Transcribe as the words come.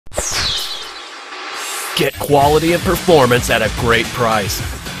Get quality and performance at a great price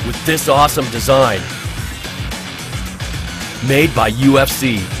with this awesome design. Made by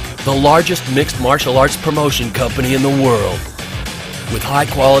UFC, the largest mixed martial arts promotion company in the world. With high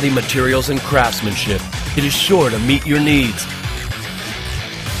quality materials and craftsmanship, it is sure to meet your needs.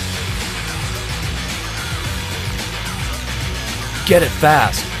 Get it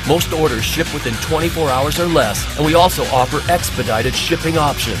fast. Most orders ship within 24 hours or less, and we also offer expedited shipping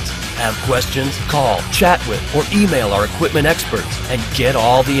options. Have questions? Call, chat with, or email our equipment experts and get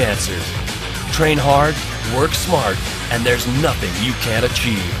all the answers. Train hard, work smart, and there's nothing you can't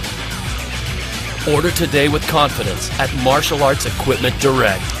achieve. Order today with confidence at Martial Arts Equipment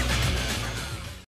Direct.